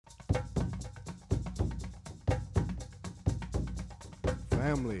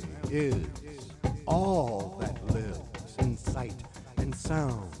family is all that lives in sight and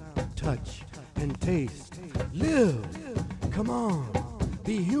sound, touch and taste. Live, come on,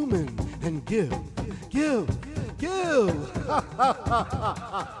 be human and give.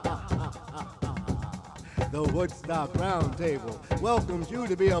 The Woodstock Roundtable welcomes you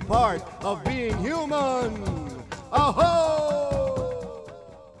to be a part of being human. Aho!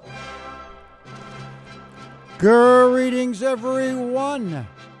 Greetings, everyone.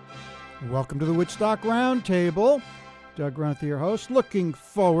 Welcome to the Woodstock Roundtable. Doug Runte, your host, looking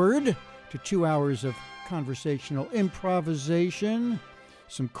forward to 2 hours of conversational improvisation,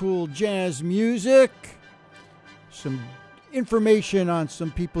 some cool jazz music, some information on some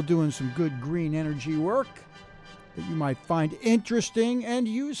people doing some good green energy work that you might find interesting and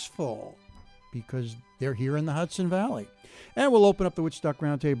useful because they're here in the Hudson Valley. And we'll open up the Woodstock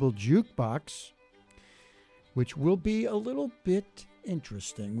Roundtable Jukebox, which will be a little bit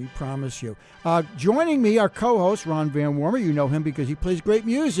interesting, we promise you. Joining me, our co-host, Ron Van Warmer. You know him because he plays great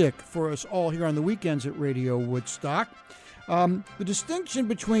music for us all here on the weekends at Radio Woodstock. The distinction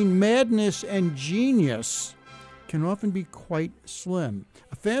between madness and genius can often be quite slim.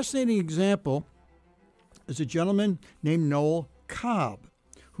 A fascinating example is a gentleman named Noel Cobb,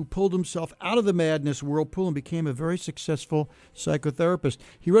 who pulled himself out of the madness whirlpool and became a very successful psychotherapist.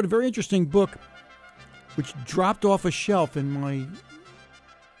 He wrote a very interesting book which dropped off a shelf in my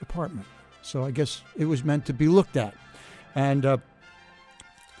apartment. So I guess it was meant to be looked at. And we'll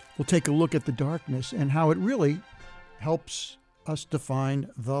take a look at the darkness and how it really helps us define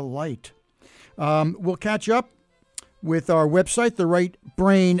the light. We'll catch up with our website, the Right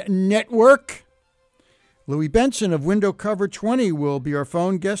Brain Network. Louis Benson of Window Cover 20 will be our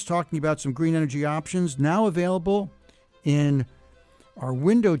phone guest talking about some green energy options now available in our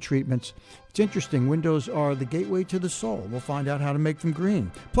window treatments. It's interesting. Windows are the gateway to the soul. We'll find out how to make them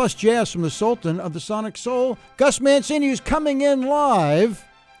green. Plus jazz from the Sultan of the Sonic Soul, Gus Mancini, who's coming in live.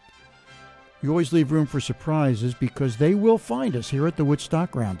 You always leave room for surprises because they will find us here at the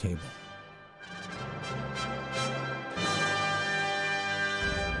Woodstock Roundtable.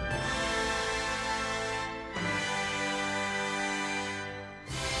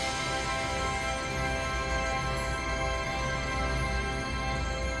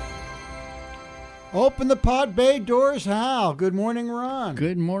 Open the pod bay doors, Hal. Good morning, Ron.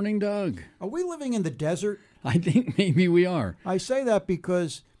 Good morning, Doug. Are we living in the desert? I think maybe we are. I say that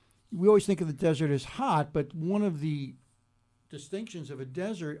because we always think of the desert as hot, but one of the distinctions of a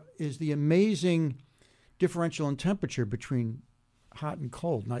desert is the amazing differential in temperature between hot and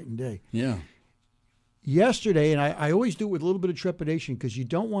cold, night and day. Yeah. Yesterday, and I always do it with a little bit of trepidation because you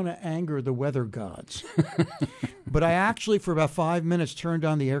don't want to anger the weather gods. But I actually, for about 5 minutes, turned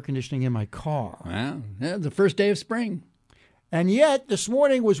on the air conditioning in my car. Wow. Yeah, the first day of spring. And yet, this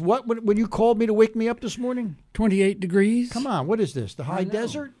morning was what when you called me to wake me up this morning? 28 degrees. Come on, what is this, the high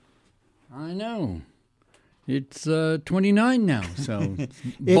desert? I know. It's 29 now, so it's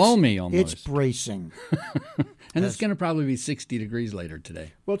balmy almost. It's bracing. And it's going to probably be 60 degrees later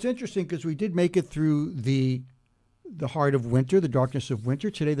today. Well, it's interesting because we did make it through the heart of winter, the darkness of winter.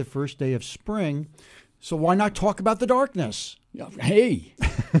 Today, the first day of spring. So why not talk about the darkness? Hey!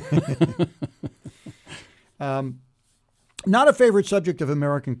 Not a favorite subject of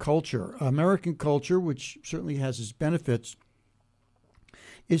American culture. American culture, which certainly has its benefits,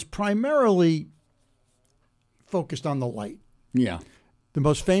 is primarily focused on the light. Yeah. The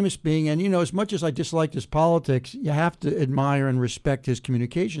most famous being, and as much as I disliked his politics, you have to admire and respect his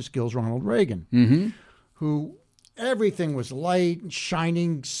communication skills, Ronald Reagan, who everything was light and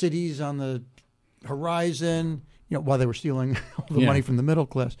shining cities on the horizon, while they were stealing all the money from the middle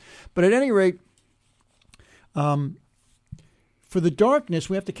class. But at any rate, for the darkness,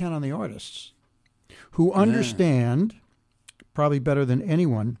 we have to count on the artists who understand, probably better than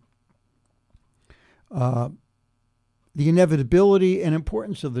anyone, the inevitability and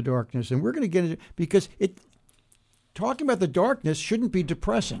importance of the darkness. And we're going to get into because talking about the darkness shouldn't be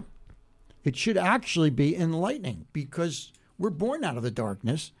depressing. It should actually be enlightening because we're born out of the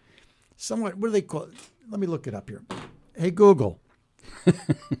darkness. Somewhat, what do they call it? Let me look it up here. Hey, Google.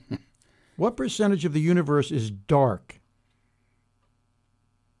 What percentage of the universe is dark?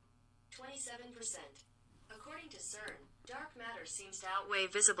 27%. According to CERN, dark matter seems to outweigh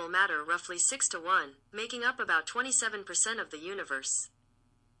visible matter roughly 6-1, making up about 27% of the universe.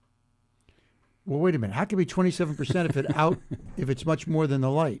 Well, wait a minute. How can it be 27% if it's much more than the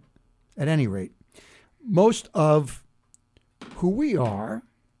light? At any rate, most of who we are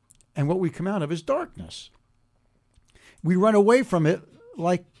and what we come out of is darkness. We run away from it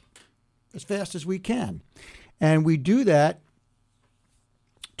like as fast as we can. And we do that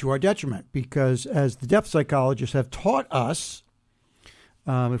to our detriment, because as the depth psychologists have taught us,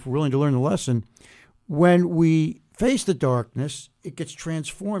 if we're willing to learn the lesson, when we face the darkness, it gets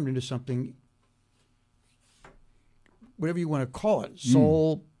transformed into something, whatever you want to call it,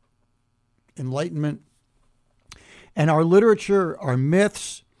 soul, enlightenment. And our literature, our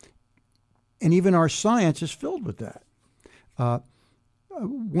myths, and even our science is filled with that.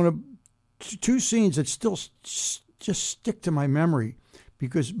 One of two scenes that still just stick to my memory,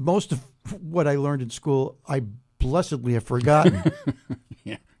 because most of what I learned in school, I blessedly have forgotten.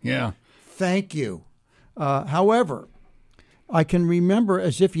 Yeah. Thank you. However, I can remember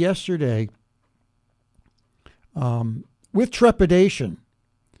as if yesterday, with trepidation,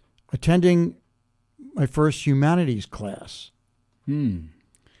 attending my first humanities class,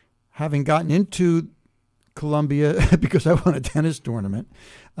 having gotten into Columbia because I won a tennis tournament,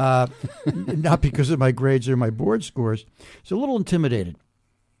 not because of my grades or my board scores. So a little intimidated.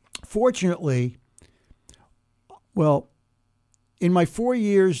 Fortunately, well, in my 4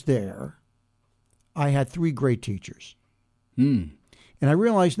 years there, I had 3 great teachers. And I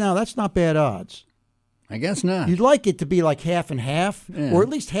realize now that's not bad odds. I guess not. You'd like it to be like half and half, Yeah. or at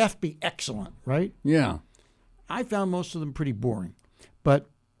least half be excellent, right? Yeah. I found most of them pretty boring,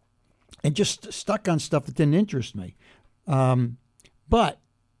 and just stuck on stuff that didn't interest me. But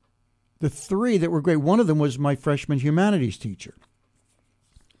the 3 that were great, one of them was my freshman humanities teacher.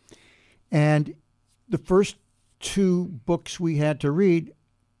 And the first 2 books we had to read,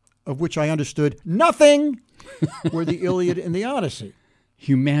 of which I understood nothing, were the Iliad and the Odyssey.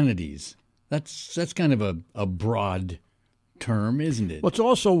 Humanities. That's kind of a broad term, isn't it? Well, it's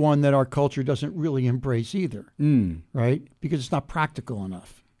also one that our culture doesn't really embrace either, right? Because it's not practical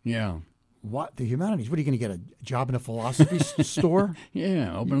enough. Yeah. What? The humanities? What, are you going to get a job in a philosophy store?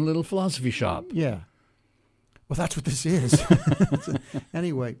 Yeah, open a little philosophy shop. Yeah. Well, that's what this is.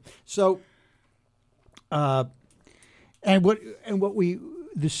 Anyway, so, the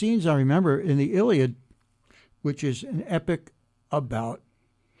scenes I remember in the Iliad, which is an epic about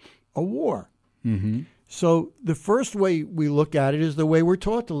a war. Mm-hmm. So the first way we look at it is the way we're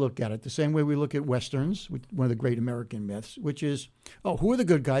taught to look at it, the same way we look at Westerns, one of the great American myths, which is, who are the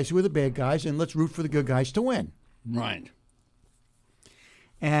good guys, who are the bad guys, and let's root for the good guys to win. Right.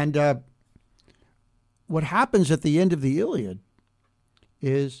 And what happens at the end of the Iliad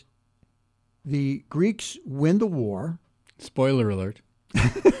is the Greeks win the war. Spoiler alert.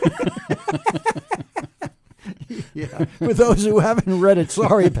 Yeah, for those who haven't read it,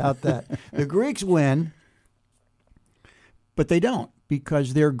 sorry about that. The Greeks win, but they don't,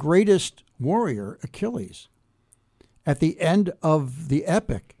 because their greatest warrior, Achilles, at the end of the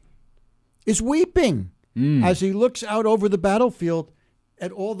epic, is weeping as he looks out over the battlefield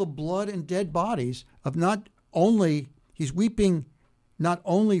at all the blood and dead bodies of he's weeping not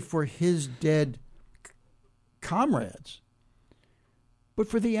only for his dead comrades, but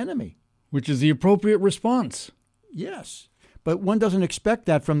for the enemy. Which is the appropriate response. Yes, but one doesn't expect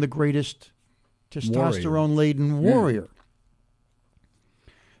that from the greatest testosterone-laden warrior.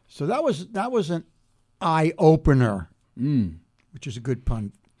 Yeah. So that was an eye-opener, which is a good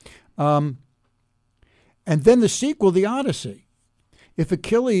pun. And then the sequel, the Odyssey. If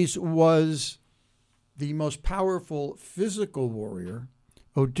Achilles was the most powerful physical warrior,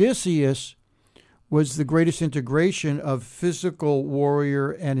 Odysseus was the greatest integration of physical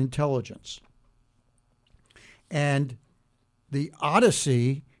warrior and intelligence. And the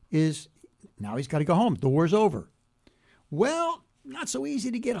Odyssey is, now he's got to go home. The war's over. Well, not so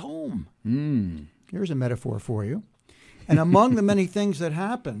easy to get home. Here's a metaphor for you. And among the many things that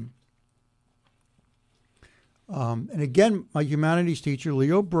happen, and again, my humanities teacher,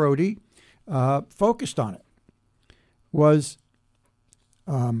 Leo Brody, focused on it, was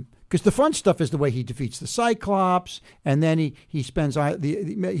because the fun stuff is the way he defeats the Cyclops, and then he spends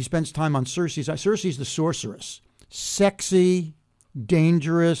time on Circe. Circe's the sorceress, sexy,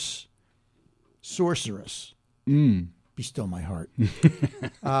 dangerous sorceress. Be still my heart.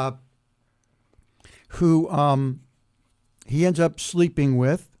 Who he ends up sleeping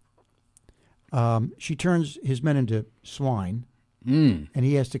with. She turns his men into swine, and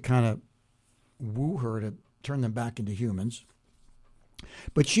he has to kind of woo her to turn them back into humans.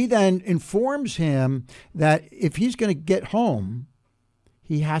 But she then informs him that if he's going to get home,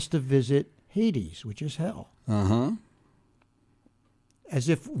 he has to visit Hades, which is hell. Uh-huh. As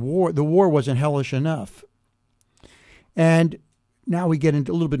if the war wasn't hellish enough. And now we get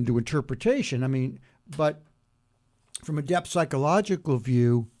into a little bit into interpretation. But from a depth psychological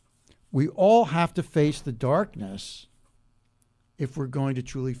view, we all have to face the darkness if we're going to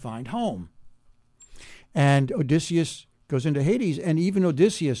truly find home. And Odysseus goes into Hades, and even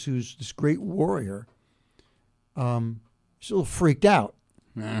Odysseus, who's this great warrior, he's a little freaked out.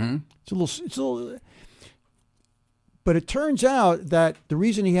 Uh-huh. It's a little. But it turns out that the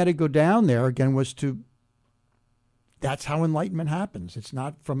reason he had to go down there again was that's how enlightenment happens. It's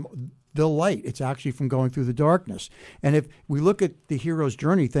not from the light. It's actually from going through the darkness. And if we look at the hero's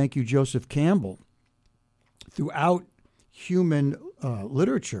journey, thank you, Joseph Campbell, throughout human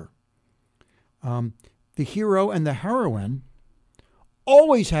literature, the hero and the heroine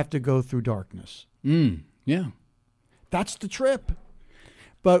always have to go through darkness. Yeah. That's the trip.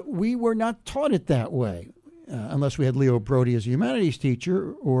 But we were not taught it that way, unless we had Leo Brody as a humanities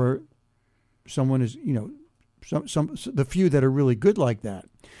teacher or someone is, the few that are really good like that.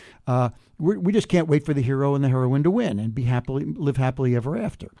 We just can't wait for the hero and the heroine to win and live happily ever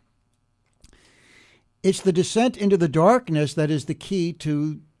after. It's the descent into the darkness that is the key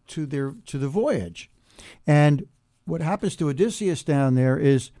to the voyage. And what happens to Odysseus down there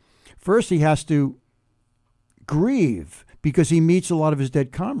is, first he has to grieve because he meets a lot of his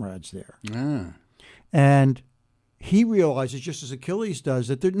dead comrades there. Ah. And he realizes, just as Achilles does,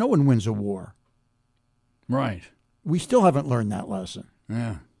 that no one wins a war. Right. We still haven't learned that lesson.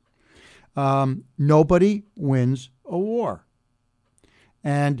 Yeah. Nobody wins a war.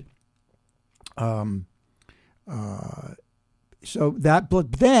 And so that,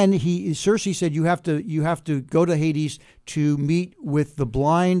 but then Circe said, you have to go to Hades to meet with the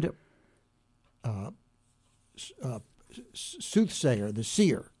blind soothsayer, the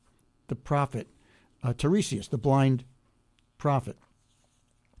seer, the prophet, Tiresias, the blind prophet.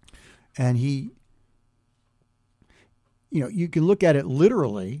 And he, you can look at it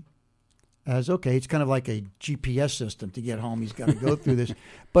literally as, okay, it's kind of like a GPS system to get home. He's got to go through this.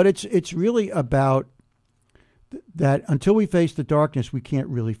 But it's really about that until we face the darkness, we can't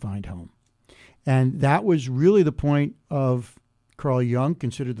really find home. And that was really the point of Carl Jung,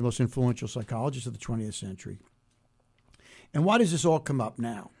 considered the most influential psychologist of the 20th century. And why does this all come up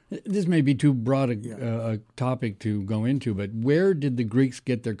now? This may be too broad a topic to go into, but where did the Greeks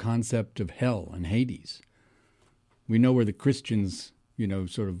get their concept of hell and Hades? We know where the Christians, did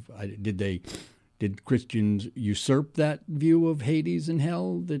Christians usurp that view of Hades and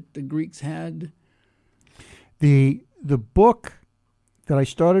hell that the Greeks had? The book that I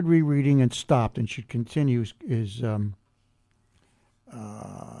started rereading and stopped and should continue is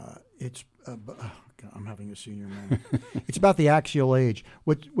I'm having a senior moment. It's about the axial age.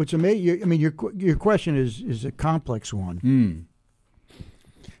 What's amazing? I mean, your question is a complex one.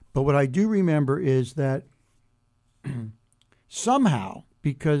 But what I do remember is that somehow,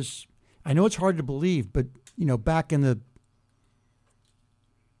 because I know it's hard to believe, but back in the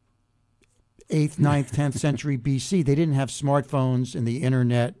 8th, 9th, 10th century BC, they didn't have smartphones and the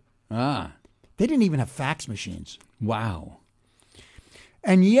internet. They didn't even have fax machines. Wow.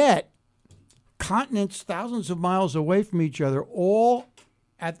 And yet, continents thousands of miles away from each other, all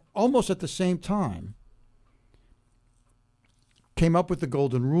almost at the same time, came up with the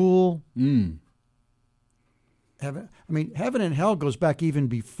Golden Rule. Heaven and hell goes back even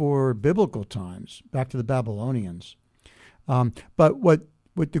before biblical times, back to the Babylonians. But what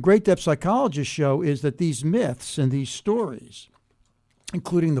the great depth psychologists show is that these myths and these stories,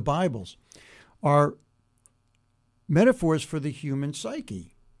 including the Bibles, are metaphors for the human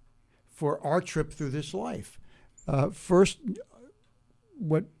psyche, for our trip through this life. First,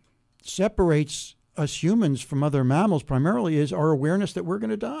 what separates us humans from other mammals primarily is our awareness that we're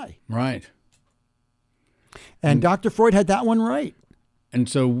going to die. Right. And Dr. Freud had that one right. And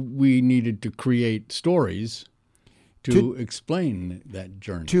so we needed to create stories to explain that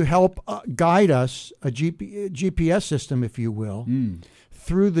journey. To help guide us, a GPS system, if you will,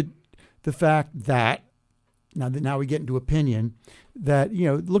 through the fact that, now we get into opinion, that,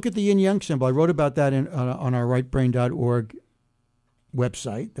 look at the yin-yang symbol. I wrote about that on our rightbrain.org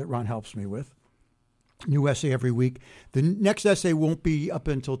website that Ron helps me with. New essay every week. The next essay won't be up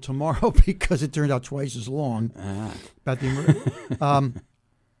until tomorrow because it turned out twice as long. About the,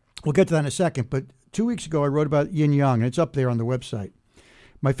 we'll get to that in a second. But 2 weeks ago, I wrote about yin-yang, and it's up there on the website.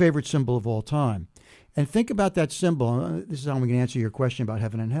 My favorite symbol of all time. And think about that symbol. This is how we can answer your question about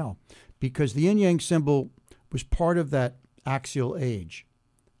heaven and hell. Because the yin-yang symbol was part of that axial age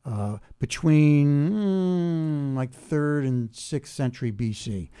between like 3rd and 6th century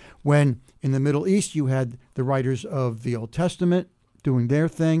BC, when in the Middle East you had the writers of the Old Testament doing their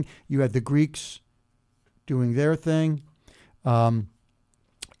thing, you had the Greeks doing their thing, and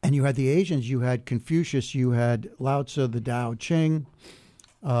you had the Asians, you had Confucius, you had Lao Tzu, the Tao Ching,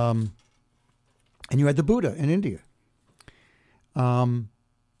 and you had the Buddha in India.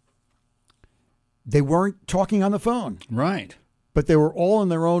 They weren't talking on the phone, Right. but they were all in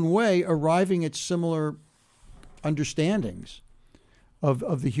their own way arriving at similar understandings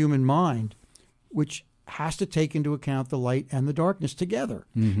of the human mind, which has to take into account the light and the darkness together.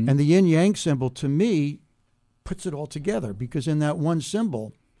 Mm-hmm. And the yin-yang symbol, to me, puts it all together, because in that one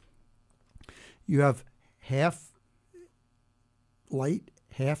symbol, you have half light,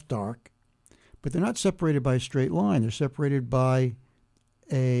 half dark, but they're not separated by a straight line. They're separated by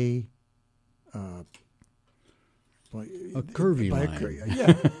a curvy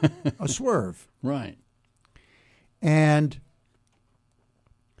line. A swerve. Right. And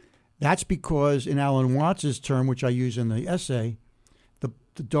that's because in Alan Watts' term, which I use in the essay,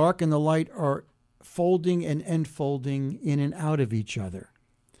 the dark and the light are folding and enfolding in and out of each other.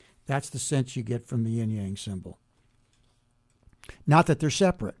 That's the sense you get from the yin-yang symbol. Not that they're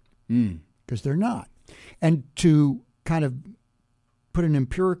separate, because they're not. And to kind of put an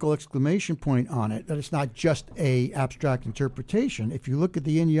empirical exclamation point on it, that it's not just a abstract interpretation. If you look at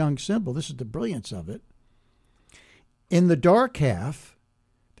the yin-yang symbol, this is the brilliance of it. In the dark half,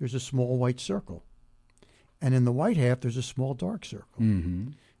 there's a small white circle. And in the white half, there's a small dark circle. Mm-hmm.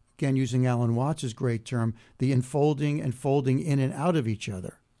 Again, using Alan Watts' great term, the enfolding and folding in and out of each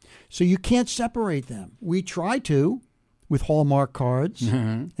other. So you can't separate them. We try to with Hallmark cards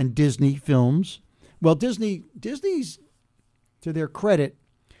and Disney films. Well, Disney's, to their credit,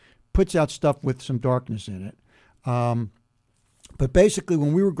 puts out stuff with some darkness in it. But basically,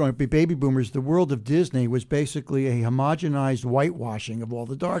 when we were going to be baby boomers, the world of Disney was basically a homogenized whitewashing of all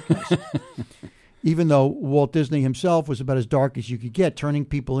the darkness. Even though Walt Disney himself was about as dark as you could get, turning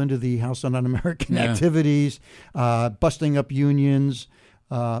people into the House on Un-American Activities, busting up unions,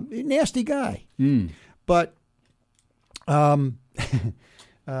 nasty guy. But I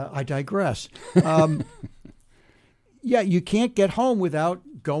digress. Yeah, you can't get home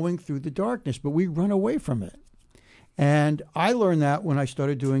without going through the darkness, but we run away from it. And I learned that when I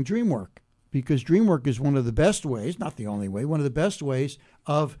started doing dream work, because dream work is one of the best ways, not the only way, one of the best ways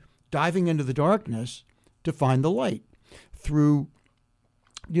of diving into the darkness to find the light through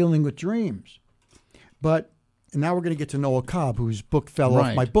dealing with dreams. But and now we're going to get to Noah Cobb, whose book fell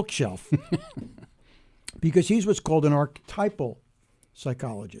off my bookshelf, because he's what's called an archetypal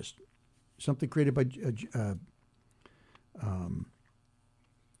psychologist, something created by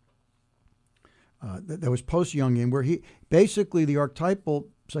that was post-Jungian, where he basically, the archetypal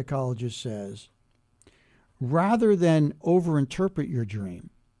psychologist says, rather than overinterpret your dream,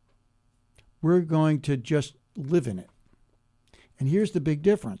 we're going to just live in it. And here's the big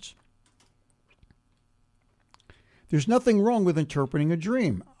difference. There's nothing wrong with interpreting a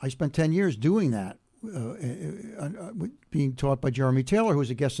dream. I spent 10 years doing that, being taught by Jeremy Taylor, who was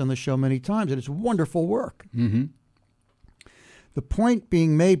a guest on the show many times, and it's wonderful work. Mm-hmm. The point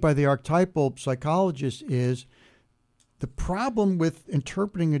being made by the archetypal psychologist is the problem with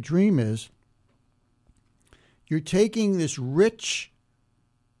interpreting a dream is you're taking this rich,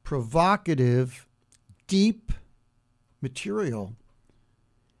 provocative, deep material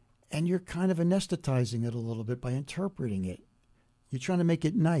and you're kind of anesthetizing it a little bit by interpreting it. You're trying to make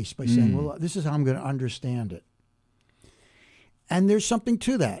it nice by saying, well, this is how I'm going to understand it. And there's something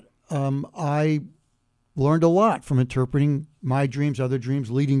to that. I learned a lot from interpreting my dreams, other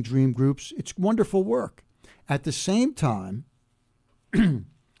dreams, leading dream groups. It's wonderful work. At the same time, and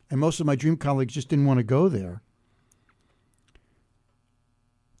most of my dream colleagues just didn't want to go there,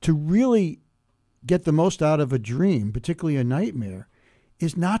 to really get the most out of a dream, particularly a nightmare,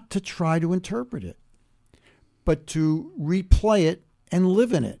 is not to try to interpret it, but to replay it and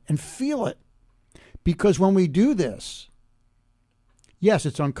live in it and feel it. Because when we do this, yes,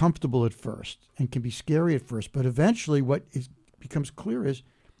 it's uncomfortable at first and can be scary at first, but eventually what becomes clear is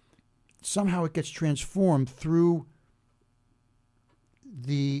somehow it gets transformed through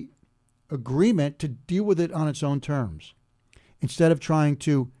the agreement to deal with it on its own terms, instead of trying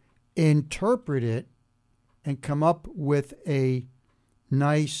to interpret it and come up with a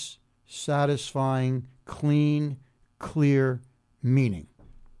nice, satisfying, clean, clear meaning.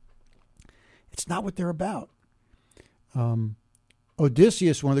 It's not what they're about.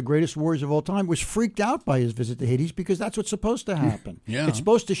 Odysseus, one of the greatest warriors of all time, was freaked out by his visit to Hades because that's what's supposed to happen. Yeah. It's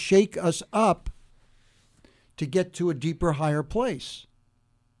supposed to shake us up to get to a deeper, higher place.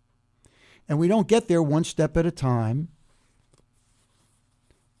 And we don't get there one step at a time.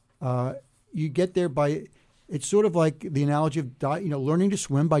 You get there by, it's sort of like the analogy of learning to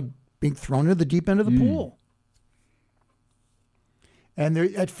swim by being thrown into the deep end of the pool. And there,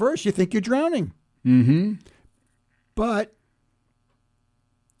 at first you think you're drowning. Mm-hmm. But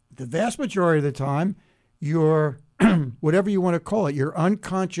the vast majority of the time, your, whatever you want to call it, your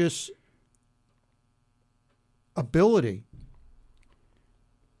unconscious ability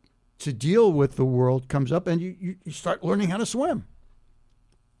to deal with the world comes up, and you start learning how to swim.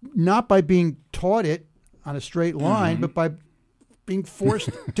 Not by being taught it on a straight line, but by being forced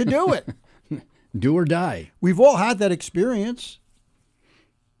to do it. Do or die. We've all had that experience.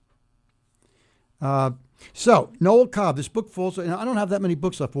 So, Noel Cobb, this book falls, and I don't have that many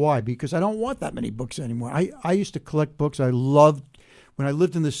books left. Why? Because I don't want that many books anymore. I used to collect books. I loved, when I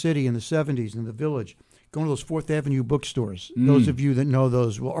lived in the city in the 70s, in the village, going to those 4th Avenue bookstores. Those of you that know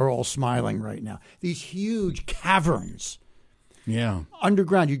those are all smiling right now. These huge caverns. Yeah.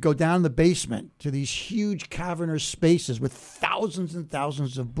 Underground. You'd go down the basement to these huge cavernous spaces with thousands and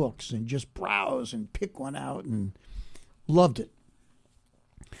thousands of books and just browse and pick one out, and loved it.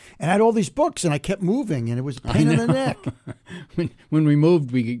 And I had all these books, and I kept moving, and it was a pain in the neck. When we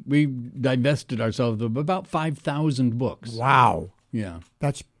moved, we divested ourselves of about 5,000 books. Wow. Yeah.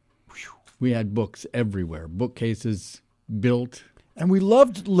 That's... We had books everywhere, bookcases built. And we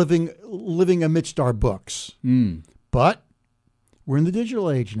loved living amidst our books. But we're in the digital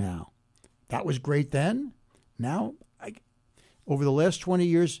age now. That was great then. Now, over the last 20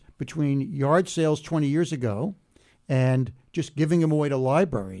 years, between yard sales 20 years ago and just giving them away to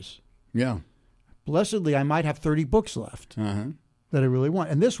libraries, Yeah. blessedly, I might have 30 books left Uh-huh. that I really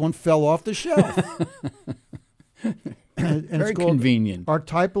want. And this one fell off the shelf. and Very it's called convenient.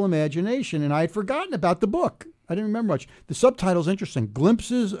 Archetypal Imagination, and I had forgotten about the book. I didn't remember much. The subtitle's interesting: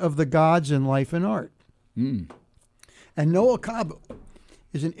 Glimpses of the Gods in Life and Art. And Noel Cobb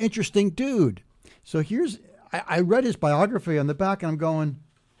is an interesting dude. So I read his biography on the back, and I'm going,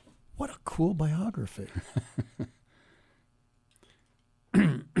 what a cool biography.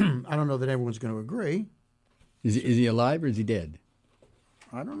 I don't know that everyone's going to agree. Is he alive or is he dead?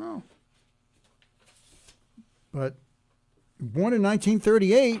 I don't know. But born in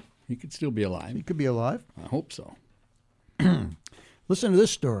 1938, He could still be alive. he could be alive. I hope so. Listen to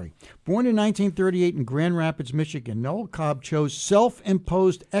this story. Born in 1938 in Grand Rapids, Michigan, Noel Cobb chose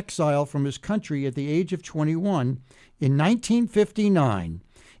self-imposed exile from his country at the age of 21 in 1959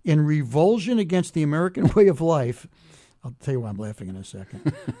 in revulsion against the American way of life. I'll tell you why I'm laughing in a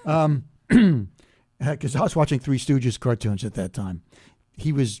second. Because I was watching Three Stooges cartoons at that time.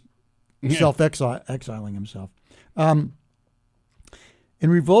 He was self-exiling himself. In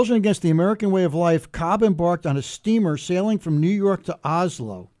revulsion against the American way of life, Cobb embarked on a steamer sailing from New York to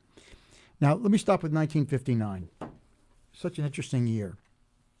Oslo. Now, let me stop with 1959. Such an interesting year.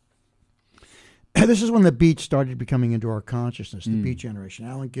 This is when the Beat started becoming into our consciousness, the Beat generation,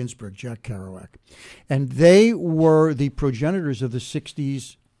 Allen Ginsberg, Jack Kerouac. And they were the progenitors of the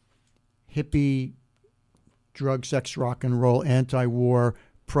 60s hippie, drug, sex, rock and roll, anti-war,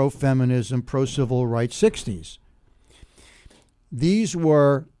 pro-feminism, pro-civil rights 60s. These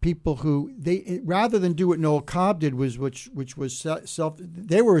were people who, they rather than do what Noel Cobb did, which was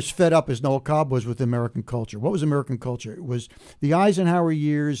they were as fed up as Noel Cobb was with American culture. What was American culture? It was the Eisenhower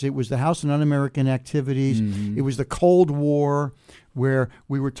years. It was the House and Un-American Activities. Mm-hmm. It was the Cold War, where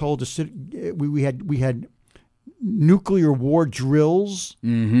we were told to sit. We had nuclear war drills,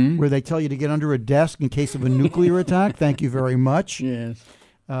 where they tell you to get under a desk in case of a nuclear attack. Thank you very much. Yes.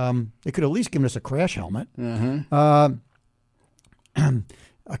 They could at least give us a crash helmet.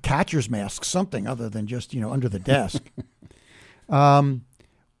 A catcher's mask, something other than just, under the desk.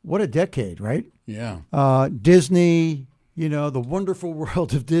 What a decade, right? Yeah. Disney, the wonderful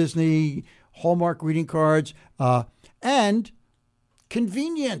world of Disney, Hallmark greeting cards, and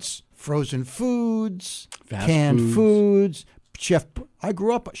convenience, frozen foods, canned foods, I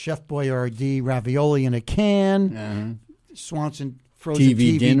grew up Chef Boyardee, ravioli in a can, Swanson frozen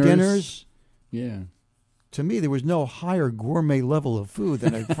TV dinners. Yeah. To me, there was no higher gourmet level of food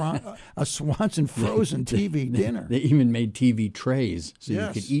than a Swanson frozen TV dinner. They even made TV trays so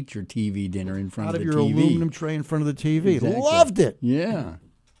Yes. you could eat your TV dinner in front Out of of the your TV. aluminum tray in front of the TV. Exactly. Loved it. Yeah.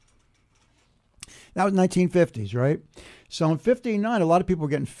 That was 1950s, right? So in 59, a lot of people were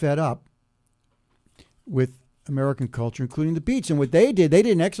getting fed up with American culture, including the Beats. And what they did, they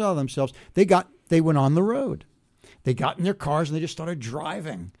didn't exile themselves. They went on the road. They got in their cars and they just started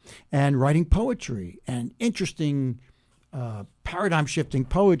driving and writing poetry and interesting paradigm-shifting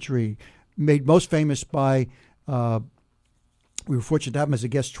poetry, made most famous by, we were fortunate to have him as a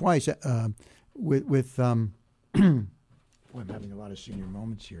guest twice, with boy, I'm having a lot of senior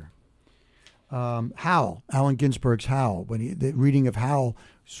moments here. Howl, Allen Ginsberg's Howl, the reading of Howl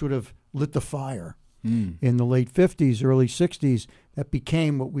sort of lit the fire in the late 50s, early 60s. That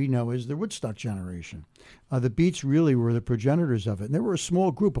became what we know as the Woodstock generation. The Beats really were the progenitors of it. And they were a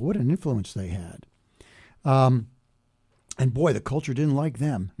small group, but what an influence they had. And boy, the culture didn't like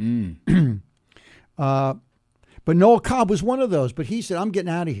them. But Noel Cobb was one of those. But he said, I'm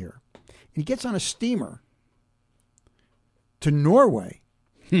getting out of here. And he gets on a steamer to Norway.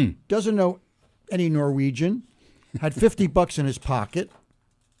 Doesn't know any Norwegian. Had $50 in his pocket.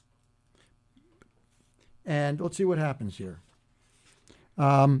 And let's see what happens here.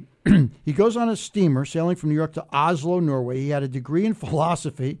 He goes on a steamer sailing from New York to Oslo, Norway. He had a degree in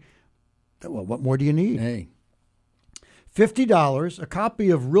philosophy. Well, what more do you need? Hey. $50, a copy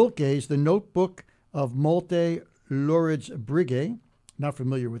of Rilke's The Notebook of Malte Lourdes Brigge. Not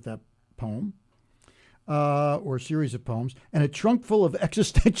familiar with that poem. Or series of poems. And a trunk full of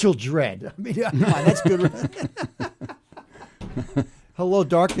existential dread. I mean, come on, that's good. Hello,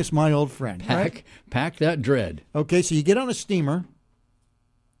 darkness, my old friend. Pack that dread. Okay, so you get on a steamer.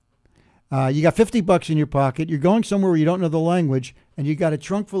 You got $50 in your pocket. You're going somewhere where you don't know the language, and you got a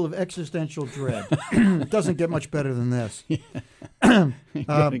trunk full of existential dread. It doesn't get much better than this. You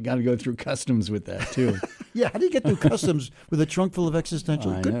got to go through customs with that, too. Yeah, how do you get through customs with a trunk full of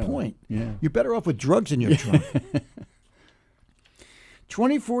existential? Good point. Yeah. You're better off with drugs in your trunk.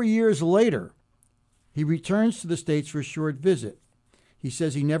 24 years later, he returns to the States for a short visit. He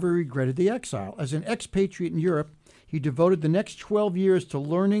says he never regretted the exile. As an expatriate in Europe, he devoted the next 12 years to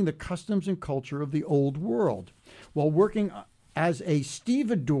learning the customs and culture of the old world. While working as a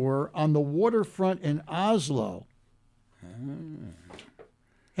stevedore on the waterfront in Oslo.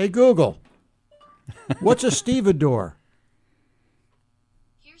 Hey, Google, what's a stevedore?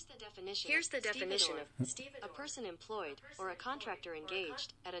 Here's the definition of stevedore. A person employed or a contractor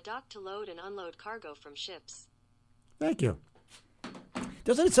engaged at a dock to load and unload cargo from ships. Thank you.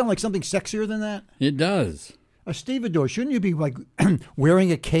 Doesn't it sound like something sexier than that? It does. A stevedore. Shouldn't you be like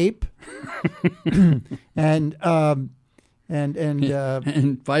wearing a cape and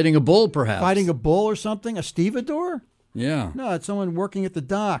fighting a bull, perhaps? Fighting a bull or something? A stevedore? Yeah. No, it's someone working at the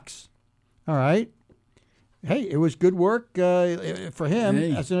docks. All right. Hey, it was good work for him.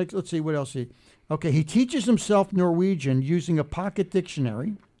 Hey. Let's see what else he. Okay, he teaches himself Norwegian using a pocket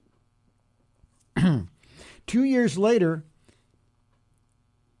dictionary. 2 years later,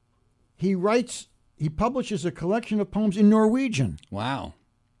 he publishes a collection of poems in Norwegian. Wow.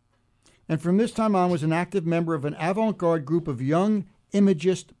 And from this time on was an active member of an avant-garde group of young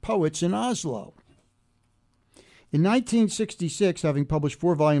imagist poets in Oslo. In 1966, having published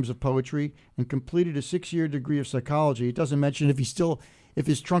 4 volumes of poetry and completed a 6-year degree of psychology, it doesn't mention if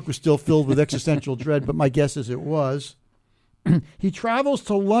his trunk was still filled with existential dread, but my guess is it was. He travels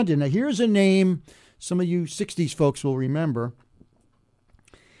to London. Now, here's a name some of you 60s folks will remember.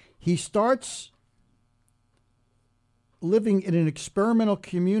 He starts living in an experimental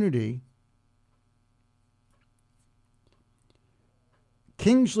community,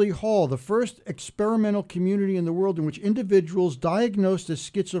 Kingsley Hall, the first experimental community in the world in which individuals diagnosed as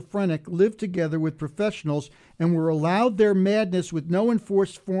schizophrenic lived together with professionals and were allowed their madness with no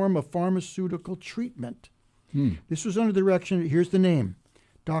enforced form of pharmaceutical treatment. This was under the direction, here's the name,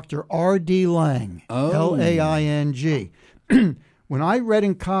 Dr. R.D. Laing, L-A-I-N-G. When I read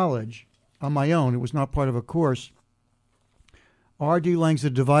in college on my own, it was not part of a course, R.D. Laing's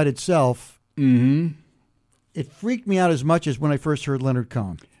The Divided Self. Mm-hmm. It freaked me out as much as when I first heard Leonard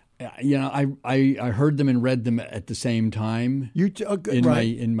Cohen. You know, I heard them and read them at the same time.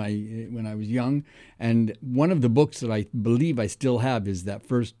 When I was young, and one of the books that I believe I still have is that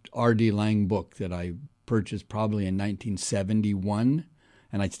first R.D. Laing book that I purchased probably in 1971,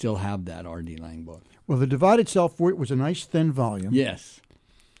 and I still have that R.D. Laing book. Well, The Divided Self was a nice thin volume. Yes.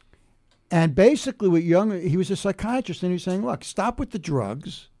 And basically, he was a psychiatrist, and he was saying, "Look, stop with the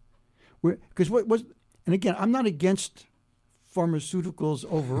drugs, because and again, I'm not against pharmaceuticals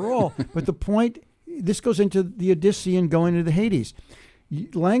overall, but the point, this goes into the Odyssean going into the Hades.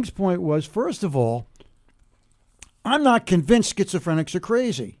 Lang's point was, first of all, I'm not convinced schizophrenics are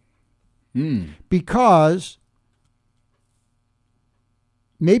crazy because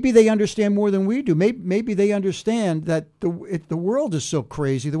maybe they understand more than we do. Maybe they understand that the world is so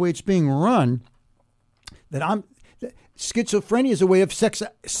crazy, the way it's being run, that schizophrenia is a way of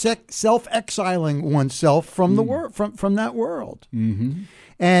self-exiling oneself from the from that world. Mm-hmm.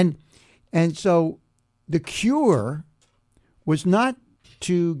 And so the cure was not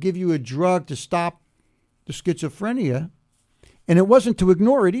to give you a drug to stop the schizophrenia, and it wasn't to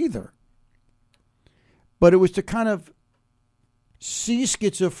ignore it either. But it was to kind of see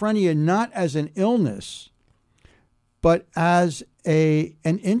schizophrenia not as an illness, but as an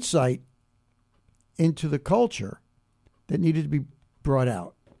insight into the culture that needed to be brought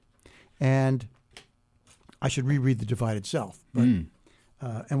out. And I should reread The Divided Self. But, and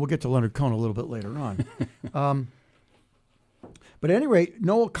we'll get to Leonard Cohen a little bit later on. But at any rate,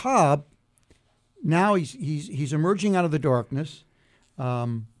 Noel Cobb now he's emerging out of the darkness,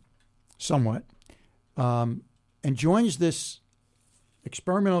 somewhat, and joins this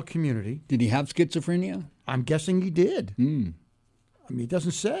experimental community. Did he have schizophrenia? I'm guessing he did. I mean, he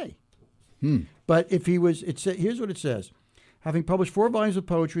doesn't say. But if he was, here's what it says. Having published 4 volumes of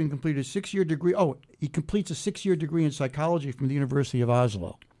poetry and completed a 6-year degree. Oh, he completes a 6-year degree in psychology from the University of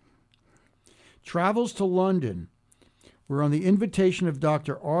Oslo. Travels to London, where on the invitation of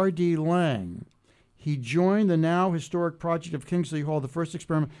Dr. R.D. Laing, he joined the now historic project of Kingsley Hall, the first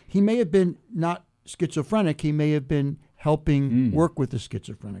experiment. He may have been not schizophrenic. He may have been helping work with the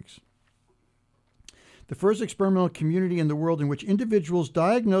schizophrenics. The first experimental community in the world in which individuals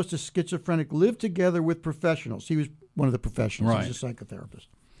diagnosed as schizophrenic lived together with professionals. He was one of the professionals. Right. He's a psychotherapist.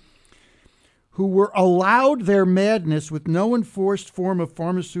 Who were allowed their madness with no enforced form of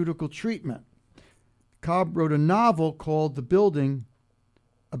pharmaceutical treatment. Cobb wrote a novel called The Building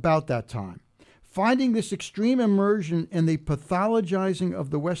about that time. Finding this extreme immersion in the pathologizing of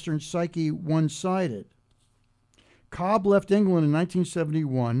the Western psyche one-sided, Cobb left England in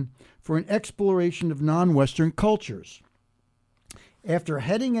 1971 for an exploration of non-Western cultures. After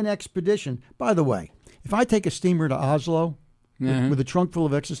heading an expedition, by the way, if I take a steamer to Oslo with a trunk full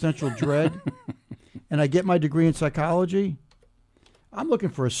of existential dread and I get my degree in psychology, I'm looking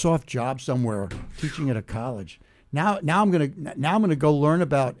for a soft job somewhere, teaching at a college. Now I'm gonna go learn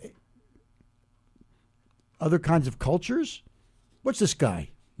about other kinds of cultures. What's this guy?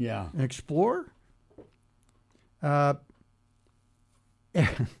 Yeah, an explorer.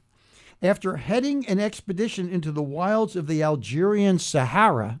 After heading an expedition into the wilds of the Algerian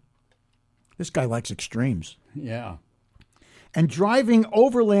Sahara, this guy likes extremes. Yeah, and driving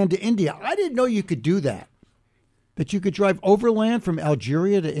overland to India. I didn't know you could do that. That you could drive overland from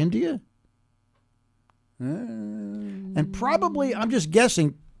Algeria to India? And probably, I'm just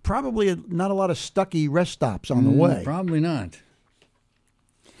guessing, probably not a lot of stucky rest stops on the way. Probably not.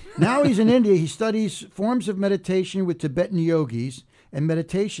 Now he's in India. He studies forms of meditation with Tibetan yogis and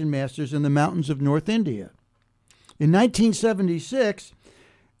meditation masters in the mountains of North India. In 1976,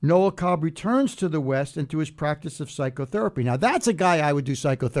 Noah Cobb returns to the West and to his practice of psychotherapy. Now, that's a guy I would do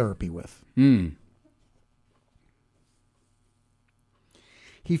psychotherapy with.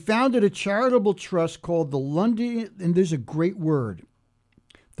 He founded a charitable trust called the London, and there's a great word,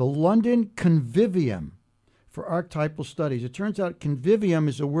 the London Convivium for Archetypal Studies. It turns out convivium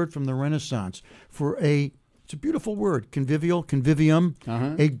is a word from the Renaissance for it's a beautiful word, convivium,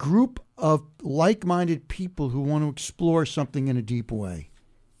 a group of like-minded people who want to explore something in a deep way,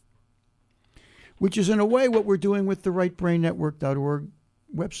 which is in a way what we're doing with the rightbrainnetwork.org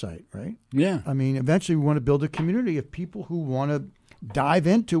website, right? Yeah. I mean, eventually we want to build a community of people who want to dive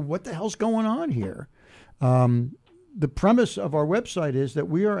into what the hell's going on here. The premise of our website is that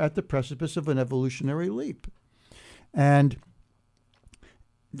we are at the precipice of an evolutionary leap. And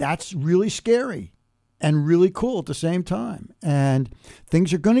that's really scary and really cool at the same time. And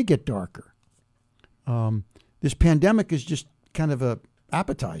things are going to get darker. This pandemic is just kind of a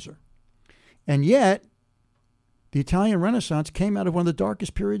appetizer. And yet, the Italian Renaissance came out of one of the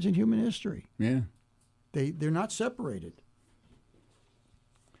darkest periods in human history. Yeah. They're not separated.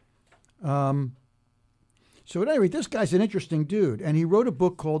 So at any rate, this guy's an interesting dude, and he wrote a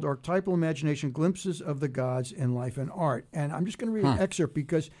book called Archetypal Imagination, Glimpses of the Gods in Life and Art. And I'm just going to read an excerpt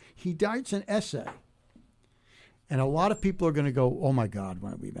because he writes an essay. And a lot of people are going to go, oh my God, why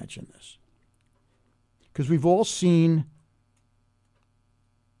don't we mention this? Because we've all seen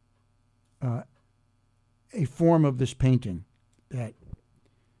a form of this painting that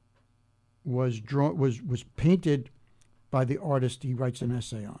was painted by the artist he writes an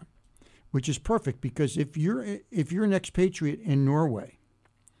essay on, which is perfect because if you're an expatriate in Norway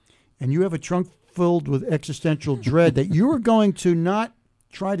and you have a trunk filled with existential dread that you are going to not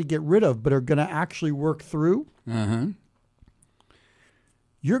try to get rid of but are going to actually work through, you're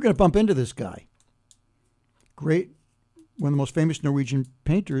going to bump into this guy. Great, one of the most famous Norwegian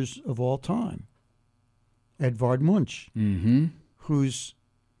painters of all time, Edvard Munch, whose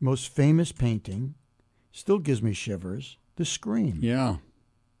most famous painting still gives me shivers, The Scream. Yeah.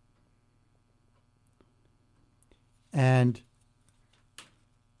 And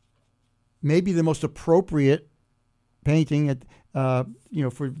maybe the most appropriate painting for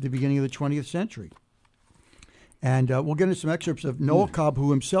the beginning of the 20th century. And we'll get into some excerpts of Noah Cobb, who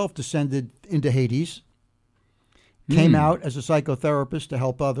himself descended into Hades, came out as a psychotherapist to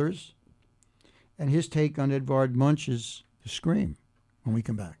help others, and his take on Edvard Munch's The Scream when we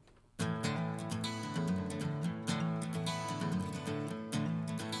come back.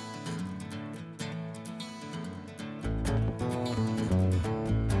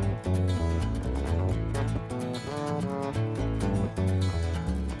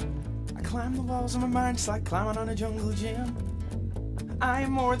 walls of my mind just like climbing on a jungle gym. I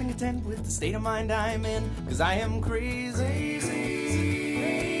am more than content with the state of mind I am in, 'cause I am crazy,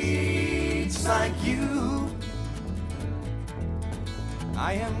 just like you.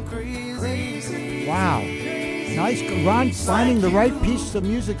 I am crazy. Wow. Nice. Ron finding the right piece of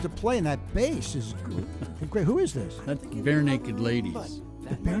music to play, and that bass is great. Who is this? That's Bare Naked Ladies.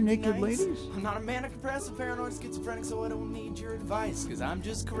 The Bare Naked Ladies? I'm not a manic depressive, paranoid, schizophrenic, so I don't need your advice, 'cause I'm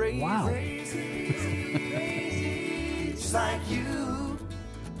just crazy. Wow. Just like you.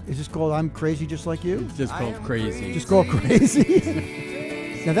 Is this called I'm Crazy Just Like You? It's just called Crazy. Just called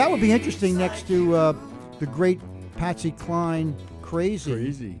Crazy? Now that would be interesting next to the great Patsy Cline,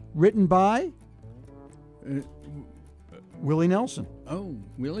 Crazy. Written by Willie Nelson. Oh,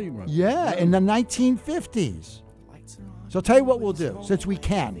 Willie wrote it. Yeah, in the 1950s. So I'll tell you what we'll do, since we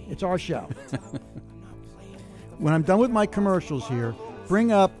can. It's our show. When I'm done with my commercials here,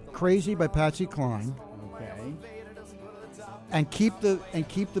 bring up Crazy by Patsy Cline. Okay. And keep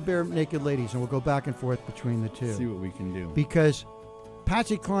the Bare Naked Ladies, and we'll go back and forth between the two. See what we can do. Because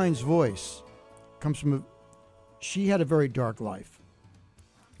Patsy Cline's voice comes from she had a very dark life.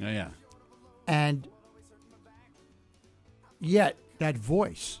 Oh, yeah. And yet, that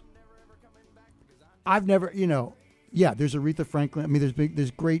voice, I've never, there's Aretha Franklin. I mean, there's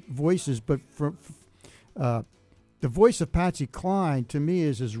great voices, but the voice of Patsy Cline, to me,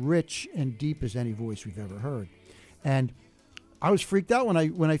 is as rich and deep as any voice we've ever heard. And I was freaked out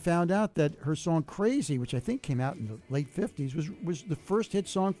when I found out that her song "Crazy," which I think came out in the late '50s, was the first hit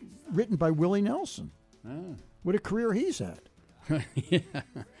song written by Willie Nelson. Ah. What a career he's had! Yeah.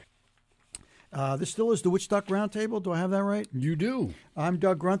 This still is the Witch Talk Roundtable. Do I have that right? You do. I'm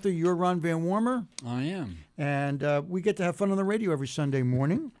Doug Grunther. You're Ron Van Warmer. I am. And we get to have fun on the radio every Sunday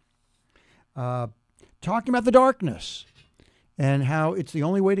morning, talking about the darkness and how it's the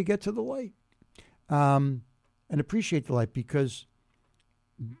only way to get to the light. And appreciate the light, because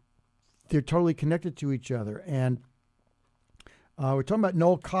they're totally connected to each other. And we're talking about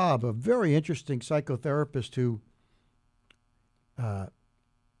Noel Cobb, a very interesting psychotherapist who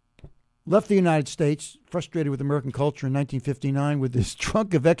left the United States, frustrated with American culture in 1959 with this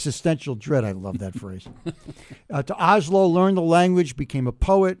trunk of existential dread. I love that phrase. To Oslo, learned the language, became a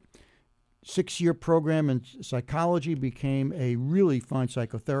poet, 6-year program in psychology, became a really fine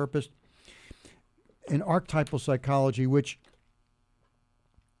psychotherapist. In archetypal psychology, which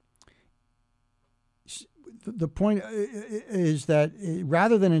the point is that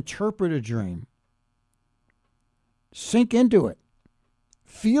rather than interpret a dream, sink into it,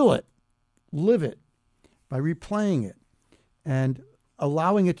 feel it, live it by replaying it and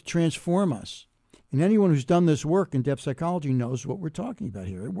allowing it to transform us. And anyone who's done this work in depth psychology knows what we're talking about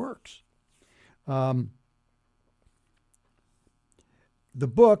here. It works. The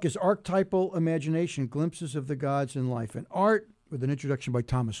book is Archetypal Imagination, Glimpses of the Gods in Life and Art, with an introduction by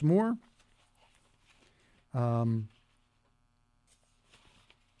Thomas More. And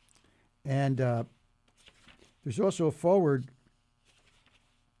there's also a foreword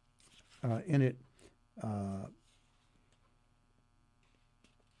in it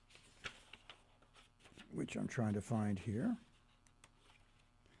which I'm trying to find here.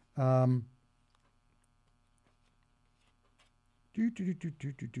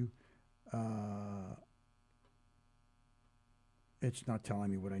 It's not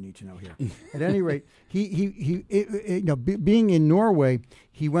telling me what I need to know here. At any rate, being in Norway,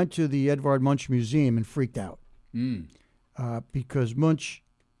 he went to the Edvard Munch Museum and freaked out because Munch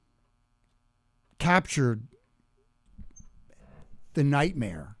captured the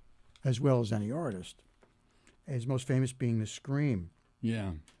nightmare as well as any artist. His most famous being The Scream.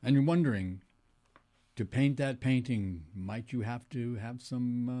 Yeah, and you're wondering, to paint that painting, might you have to have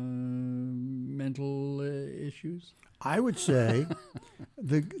some mental issues? I would say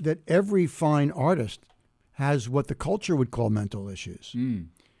that every fine artist has what the culture would call mental issues. Mm.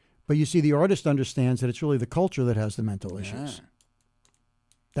 But you see, the artist understands that it's really the culture that has the mental issues. Yeah.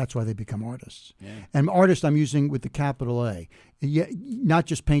 That's why they become artists. Yeah. And artists I'm using with the capital A. Not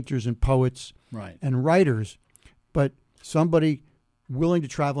just painters and poets right. and writers, but somebody willing to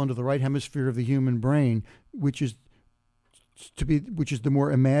travel into the right hemisphere of the human brain, which is the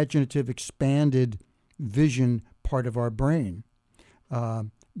more imaginative, expanded vision part of our brain,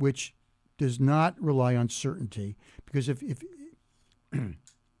 which does not rely on certainty. Because if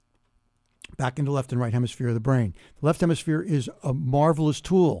back in the left and right hemisphere of the brain, the left hemisphere is a marvelous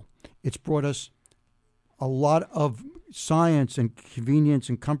tool. It's brought us a lot of science and convenience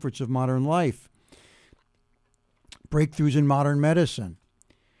and comforts of modern life, breakthroughs in modern medicine.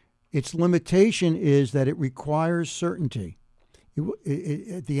 Its limitation is that it requires certainty.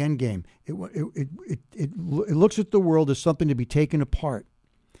 at the end game, it looks at the world as something to be taken apart.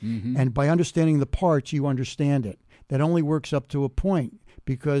 Mm-hmm. And by understanding the parts, you understand it. That only works up to a point,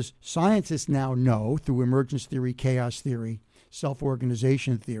 because scientists now know through emergence theory, chaos theory,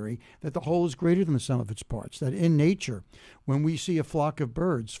 self-organization theory, that the whole is greater than the sum of its parts. That in nature, when we see a flock of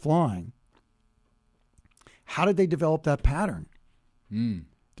birds flying, how did they develop that pattern?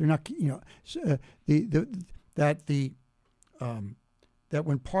 They're not, that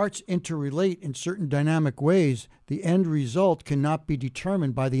when parts interrelate in certain dynamic ways, the end result cannot be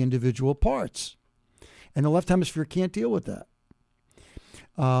determined by the individual parts. And the left hemisphere can't deal with that.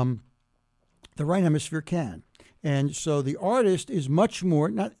 The right hemisphere can. And so the artist is much more,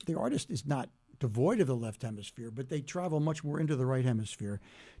 the artist is not devoid of the left hemisphere, but they travel much more into the right hemisphere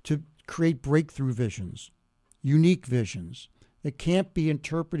to create breakthrough visions, unique visions that can't be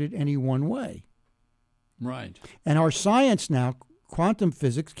interpreted any one way. Right. And our science now, quantum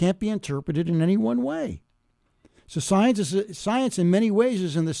physics, can't be interpreted in any one way. So science in many ways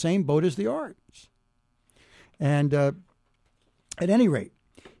is in the same boat as the arts. And at any rate,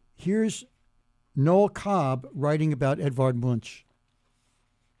 here's Noel Cobb writing about Edvard Munch.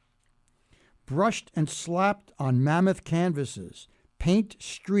 Brushed and slapped on mammoth canvases, paint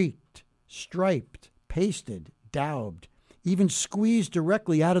streaked, striped, pasted, daubed, even squeezed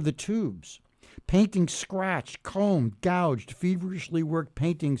directly out of the tubes. Painting scratched, combed, gouged, feverishly worked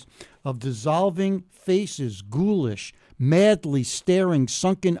paintings of dissolving faces, ghoulish, madly staring,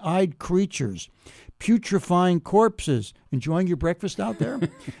 sunken-eyed creatures, putrefying corpses. Enjoying your breakfast out there?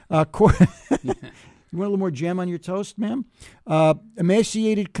 You want a little more jam on your toast, ma'am?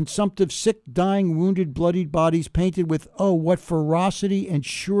 Emaciated, consumptive, sick, dying, wounded, bloodied bodies painted with, what ferocity and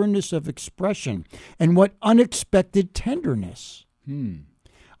sureness of expression, and what unexpected tenderness.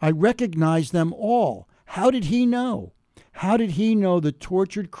 I recognize them all. How did he know? How did he know the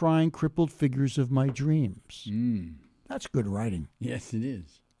tortured, crying, crippled figures of my dreams? That's good writing. Yes, it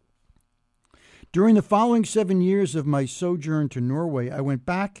is. During the following 7 years of my sojourn to Norway, I went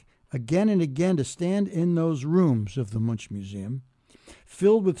back again and again to stand in those rooms of the Munch Museum,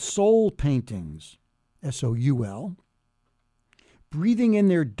 filled with soul paintings, S-O-U-L, breathing in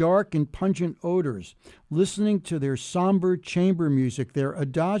their dark and pungent odors, listening to their somber chamber music, their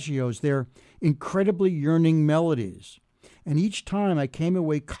adagios, their incredibly yearning melodies. And each time I came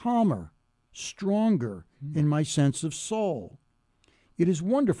away calmer, stronger in my sense of soul. It is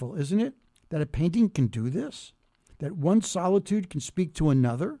wonderful, isn't it, that a painting can do this? That one solitude can speak to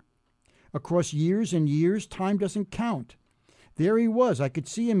another? Across years and years, time doesn't count. There he was. I could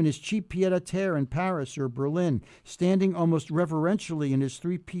see him in his cheap pied-à-terre in Paris or Berlin, standing almost reverentially in his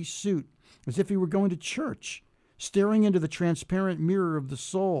three-piece suit, as if he were going to church, staring into the transparent mirror of the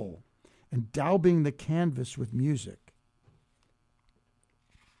soul and daubing the canvas with music.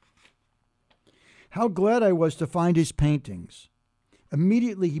 How glad I was to find his paintings.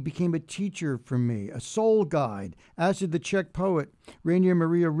 Immediately he became a teacher for me, a soul guide, as did the Czech poet Rainer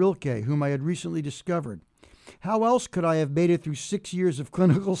Maria Rilke, whom I had recently discovered. How else could I have made it through 6 years of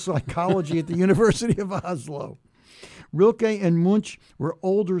clinical psychology at the University of Oslo? Rilke and Munch were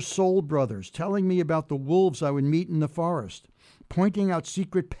older soul brothers, telling me about the wolves I would meet in the forest, pointing out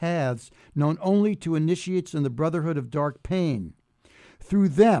secret paths known only to initiates in the Brotherhood of Dark Pain. Through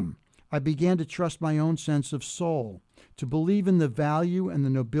them, I began to trust my own sense of soul, to believe in the value and the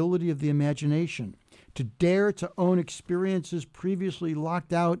nobility of the imagination, to dare to own experiences previously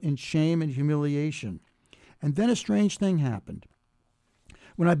locked out in shame and humiliation. And then a strange thing happened.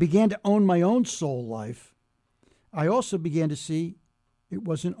 When I began to own my own soul life, I also began to see it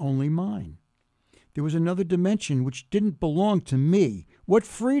wasn't only mine. There was another dimension which didn't belong to me. What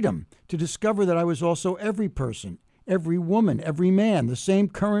freedom to discover that I was also every person, every woman, every man, the same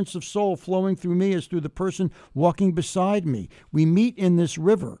currents of soul flowing through me as through the person walking beside me. We meet in this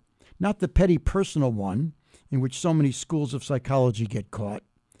river, not the petty personal one in which so many schools of psychology get caught,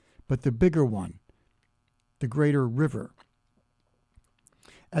 but the bigger one, the greater river.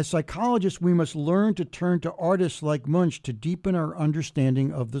 As psychologists, we must learn to turn to artists like Munch to deepen our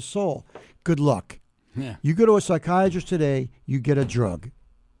understanding of the soul. Good luck. Yeah. You go to a psychiatrist today, you get a drug.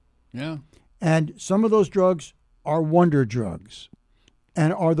 Yeah. And some of those drugs are wonder drugs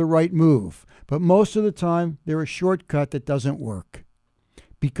and are the right move. But most of the time, they're a shortcut that doesn't work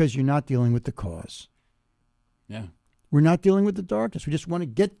because you're not dealing with the cause. Yeah. We're not dealing with the darkness. We just want to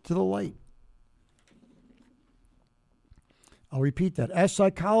get to the light. I'll repeat that. As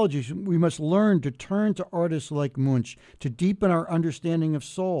psychologists, we must learn to turn to artists like Munch to deepen our understanding of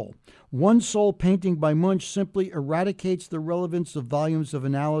soul. One soul painting by Munch simply eradicates the relevance of volumes of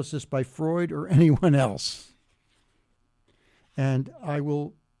analysis by Freud or anyone else. And I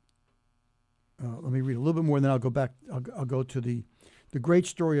will, let me read a little bit more, and then I'll go back. I'll go to the great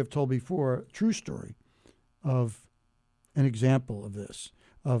story I've told before, true story of an example of this,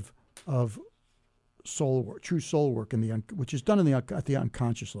 of soul work, true soul work, which is done at the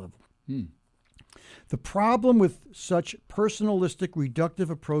unconscious level. The problem with such personalistic, reductive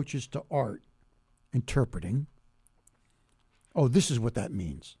approaches to art, interpreting, this is what that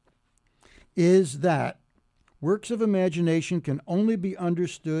means, is that works of imagination can only be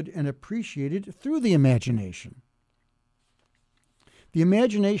understood and appreciated through the imagination. The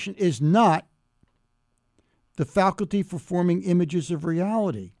imagination is not the faculty for forming images of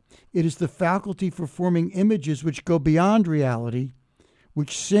reality. It is the faculty for forming images which go beyond reality,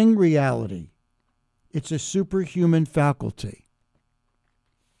 which sing reality. It's a superhuman faculty.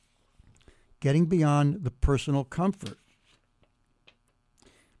 Getting beyond the personal comfort.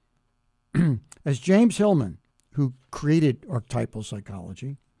 As James Hillman, who created archetypal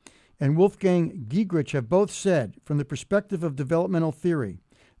psychology, and Wolfgang Giegerich have both said, from the perspective of developmental theory,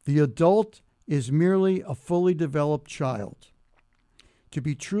 the adult is merely a fully developed child. To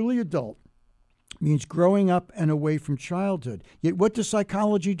be truly adult means growing up and away from childhood. Yet what does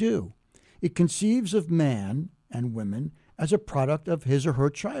psychology do? It conceives of man and women as a product of his or her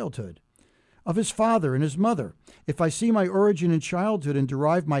childhood, of his father and his mother. If I see my origin in childhood and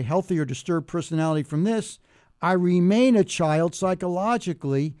derive my healthy or disturbed personality from this, I remain a child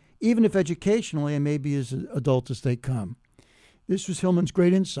psychologically, even if educationally I may be as adult as they come. This was Hillman's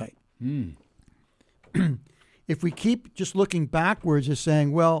great insight. If we keep just looking backwards as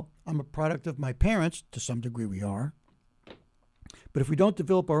saying, well, I'm a product of my parents, to some degree we are, but if we don't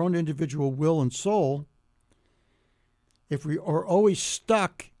develop our own individual will and soul, if we are always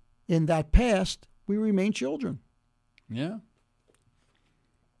stuck in that past, we remain children. Yeah.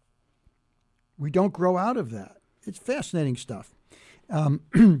 We don't grow out of that. It's fascinating stuff.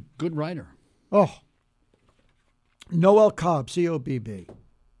 Good writer. Oh, Noel Cobb, C-O-B-B.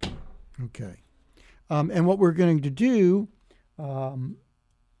 Okay. And what we're going to do in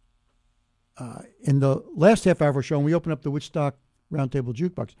the last half hour of our show, when we open up the Woodstock Roundtable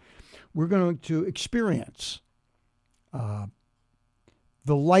Jukebox, we're going to experience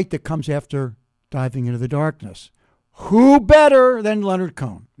the light that comes after diving into the darkness. Who better than Leonard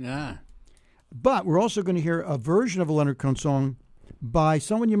Cohen? Yeah. But we're also going to hear a version of a Leonard Cohen song by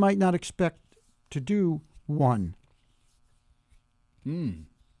someone you might not expect to do one.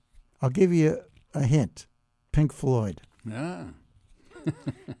 I'll give you a hint. Pink Floyd. Yeah.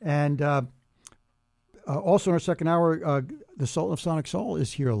 And also in our second hour, the Sultan of Sonic Soul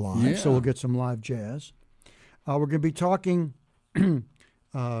is here live, so we'll get some live jazz. We're going to be talking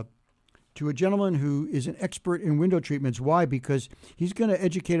to a gentleman who is an expert in window treatments. Why? Because he's going to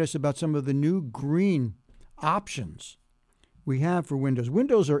educate us about some of the new green options we have for windows.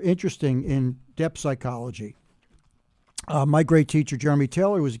 Windows are interesting in depth psychology. My great teacher, Jeremy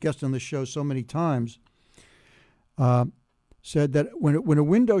Taylor, who was a guest on the show so many times, said that when a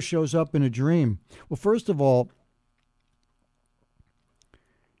window shows up in a dream, well, first of all,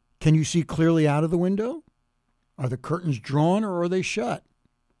 can you see clearly out of the window? Are the curtains drawn or are they shut?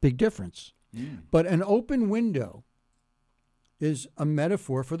 Big difference. But an open window is a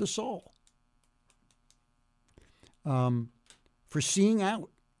metaphor for the soul, for seeing out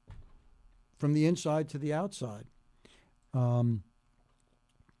from the inside to the outside. We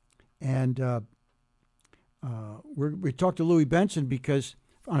talked to Louis Benson because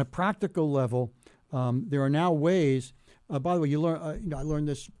on a practical level, there are now ways. By the way, you learn. I learned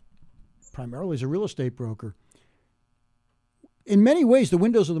this primarily as a real estate broker. In many ways, the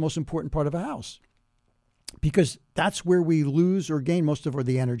windows are the most important part of a house because that's where we lose or gain most of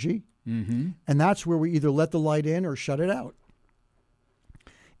the energy, and that's where we either let the light in or shut it out.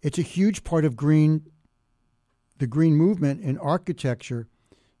 It's a huge part of green. The green movement in architecture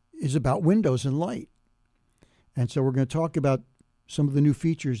is about windows and light. And so we're going to talk about some of the new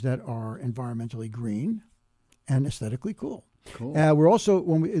features that are environmentally green and aesthetically cool. Cool. We're also,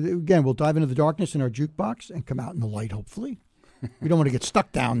 we'll dive into the darkness in our jukebox and come out in the light, hopefully. We don't want to get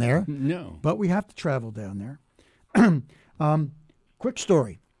stuck down there. No. But we have to travel down there. Quick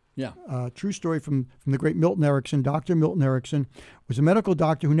story. Yeah. True story from the great Milton Erickson. Dr. Milton Erickson was a medical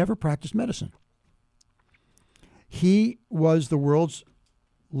doctor who never practiced medicine. He was the world's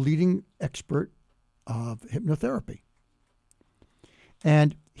leading expert of hypnotherapy.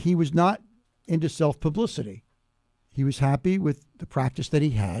 And he was not into self-publicity. He was happy with the practice that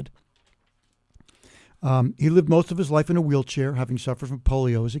he had. He lived most of his life in a wheelchair, having suffered from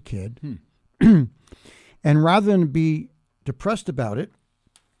polio as a kid. And rather than be depressed about it,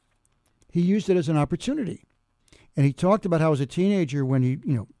 he used it as an opportunity. And he talked about how as a teenager, when he,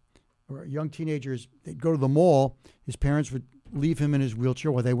 or young teenagers, they'd go to the mall, his parents would leave him in his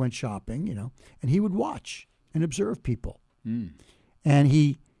wheelchair while they went shopping, and he would watch and observe people. And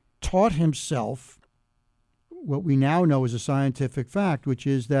he taught himself what we now know is a scientific fact, which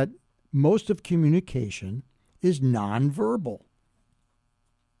is that most of communication is nonverbal.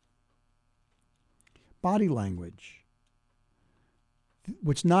 Body language,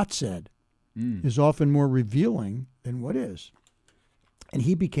 what's not said, is often more revealing than what is. And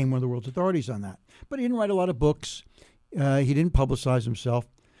he became one of the world's authorities on that. But he didn't write a lot of books. He didn't publicize himself.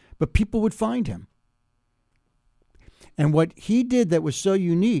 But people would find him. And what he did that was so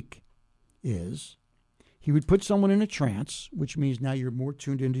unique is he would put someone in a trance, which means now you're more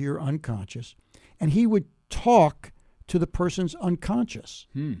tuned into your unconscious, and he would talk to the person's unconscious,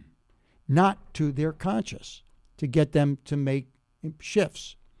 not to their conscious, to get them to make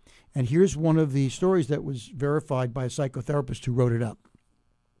shifts. And here's one of the stories that was verified by a psychotherapist who wrote it up.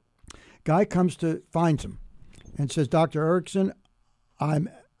 Guy finds him and says, Dr. Erickson, I'm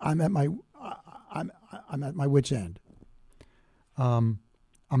at my wit's end. I'm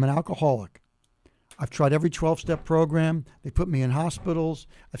an alcoholic. I've tried every 12-step program. They put me in hospitals.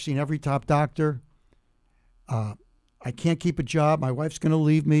 I've seen every top doctor. I can't keep a job. My wife's going to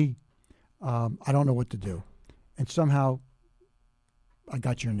leave me. I don't know what to do. And somehow I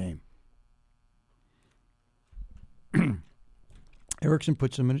got your name. Erickson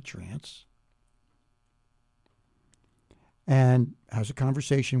puts him in a trance and has a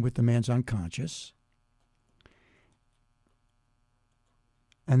conversation with the man's unconscious.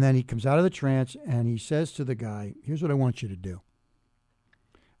 And then he comes out of the trance and he says to the guy, here's what I want you to do.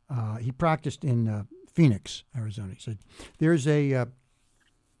 He practiced in Phoenix, Arizona. He said, there's a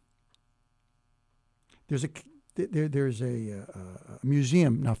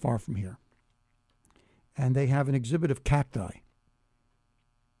museum not far from here, and they have an exhibit of cacti.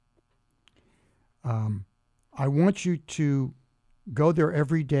 I want you to go there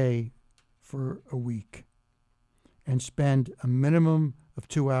every day for a week and spend a minimum of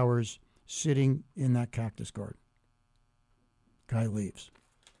 2 hours sitting in that cactus garden. Guy leaves.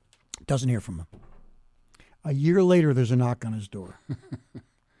 Doesn't hear from him. A year later, there's a knock on his door.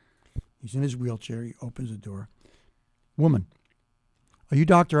 He's in his wheelchair. He opens the door. Woman, are you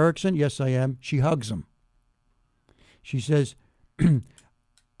Dr. Erickson? Yes, I am. She hugs him. She says,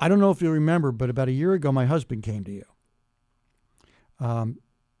 I don't know if you remember, but about a year ago, my husband came to you.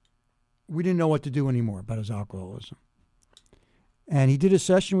 We didn't know what to do anymore about his alcoholism. And he did a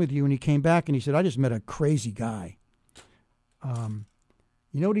session with you, and he came back, and he said, I just met a crazy guy.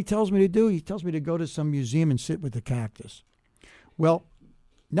 You know what he tells me to do? He tells me to go to some museum and sit with the cactus. Well,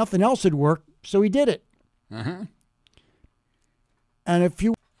 nothing else had worked, so he did it. Uh-huh. And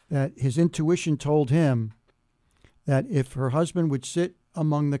that his intuition told him that if her husband would sit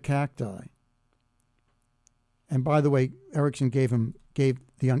among the cacti, and by the way, Erickson gave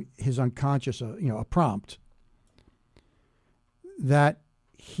his unconscious a prompt, that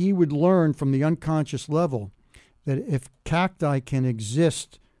he would learn from the unconscious level that if cacti can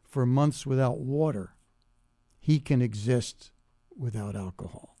exist for months without water, he can exist without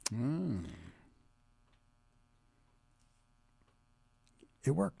alcohol.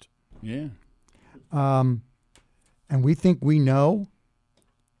 It worked. Yeah. And we think we know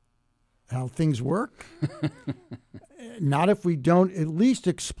how things work. Not if we don't at least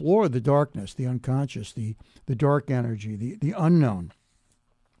explore the darkness, the unconscious, the dark energy, the unknown.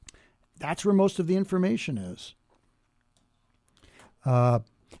 That's where most of the information is. At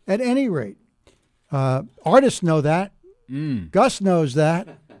any rate, artists know that. Gus knows that.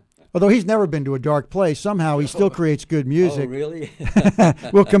 Although he's never been to a dark place, somehow he still creates good music. Oh, really?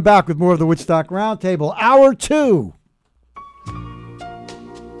 We'll come back with more of the Woodstock Roundtable. Hour 2.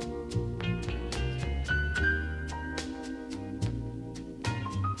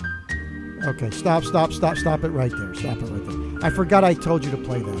 Okay, stop it right there. Stop it right there. I forgot I told you to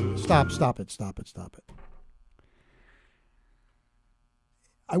play that. Stop it.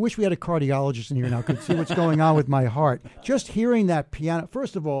 I wish we had a cardiologist in here now could see what's going on with my heart. Just hearing that piano.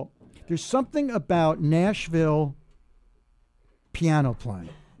 First of all, there's something about Nashville piano playing.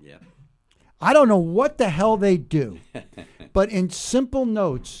 Yeah. I don't know what the hell they do, but in simple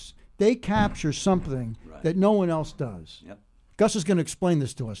notes, they capture something that no one else does. Yep. Gus is going to explain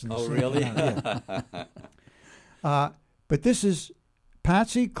this to us. Oh, really? But this is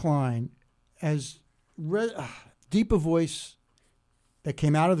Patsy Cline as deep a voice that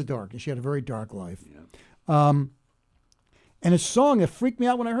came out of the darkness. She had a very dark life. Yeah. And a song that freaked me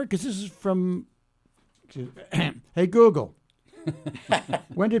out when I heard, because this is from, hey, Google,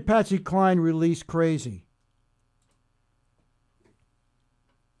 when did Patsy Cline release Crazy?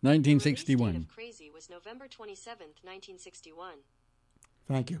 1961. The release date of Crazy was November 27th, 1961.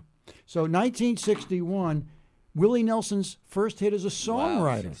 Thank you. So 1961, Willie Nelson's first hit as a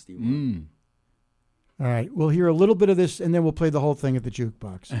songwriter. Wow, 61. All right, we'll hear a little bit of this, and then we'll play the whole thing at the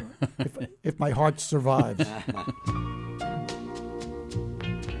jukebox, if my heart survives.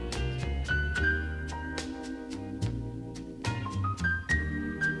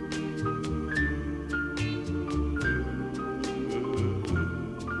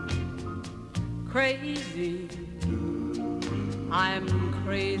 Crazy, I'm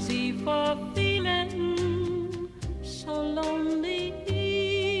crazy for feeling so lonely.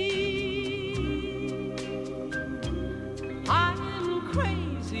 I'm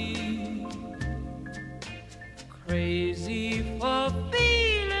crazy, crazy for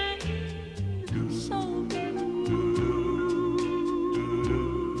feeling so blue.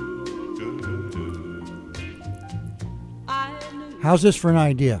 How's this for an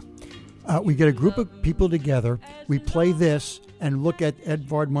idea? We get a group of people together, we play this, and look at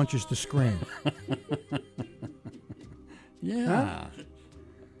Edvard Munch's The Scream. Yeah. Huh?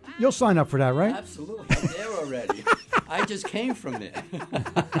 You'll sign up for that, right? Absolutely. I'm there already. I just came from there.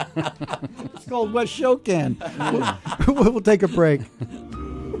 It's called West Shokan. We'll take a break.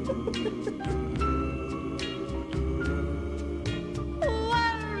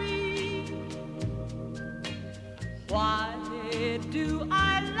 Worry. Why do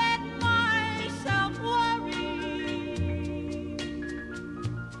I